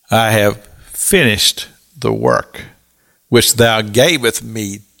I have finished the work which thou gavest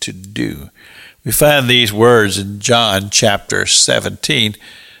me to do. We find these words in John chapter 17,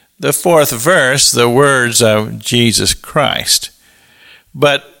 the 4th verse, the words of Jesus Christ.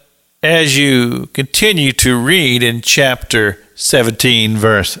 But as you continue to read in chapter 17,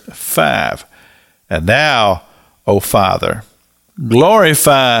 verse 5, and now, O Father,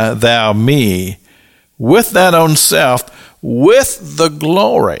 glorify thou me with thine own self, with the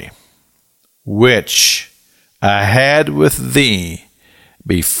glory which I had with thee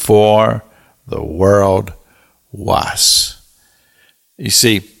before the world was. You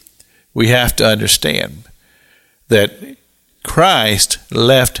see, we have to understand that Christ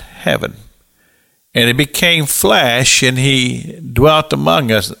left heaven and he became flesh and he dwelt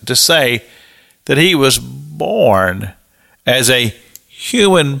among us, to say that he was born as a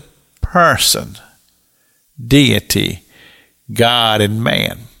human person, deity, God and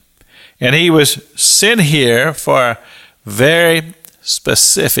man. And he was sent here for a very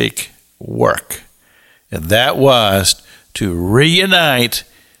specific work, and that was to reunite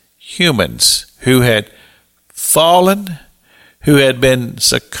humans who had fallen, who had been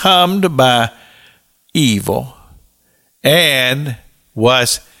succumbed by evil, and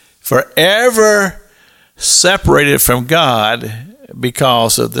was forever separated from God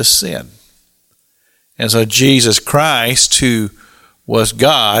because of the sin. And so Jesus Christ, who was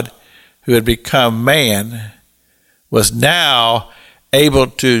God, who had become man, was now able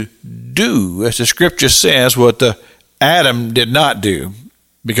to do, as the scripture says, what Adam did not do,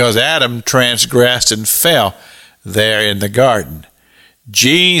 because Adam transgressed and fell there in the garden.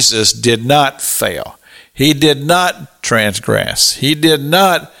 Jesus did not fail. He did not transgress. He did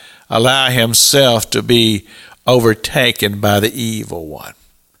not allow himself to be overtaken by the evil one.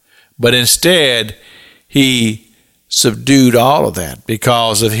 But instead, he subdued all of that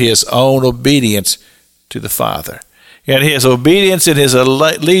because of his own obedience to the Father. And his obedience and his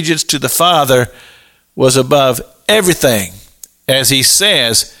allegiance to the Father was above everything. As he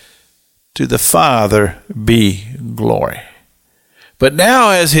says, to the Father be glory. But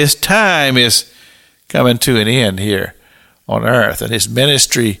now as his time is coming to an end here on earth, and his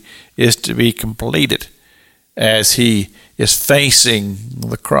ministry is to be completed as he is facing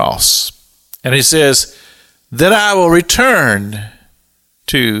the cross. And he says, then I will return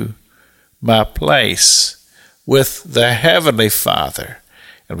to my place with the Heavenly Father.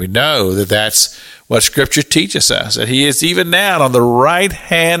 And we know that that's what Scripture teaches us, that he is even now on the right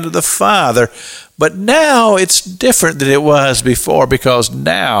hand of the Father. But now it's different than it was before, because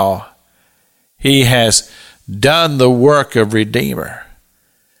now he has done the work of Redeemer.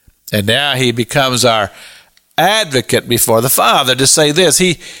 And now he becomes our advocate before the Father. To say this,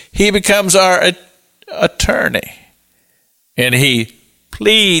 he becomes our attorney, and he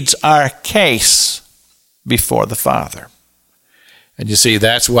pleads our case before the Father. And you see,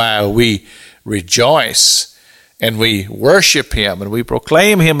 that's why we rejoice and we worship him and we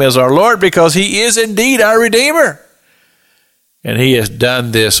proclaim him as our Lord, because he is indeed our Redeemer. And he has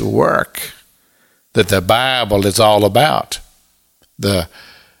done this work that the Bible is all about, the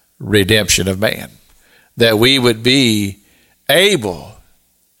redemption of man, that we would be able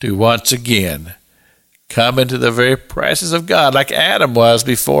to once again come into the very presence of God like Adam was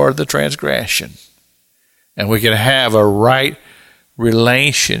before the transgression. And we can have a right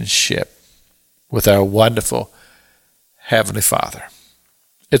relationship with our wonderful Heavenly Father.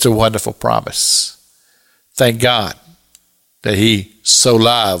 It's a wonderful promise. Thank God that he so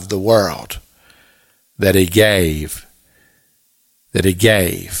loved the world that he gave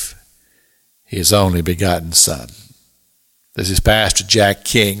his only begotten Son. This is Pastor Jack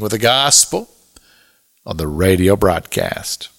King with the gospel on the radio broadcast.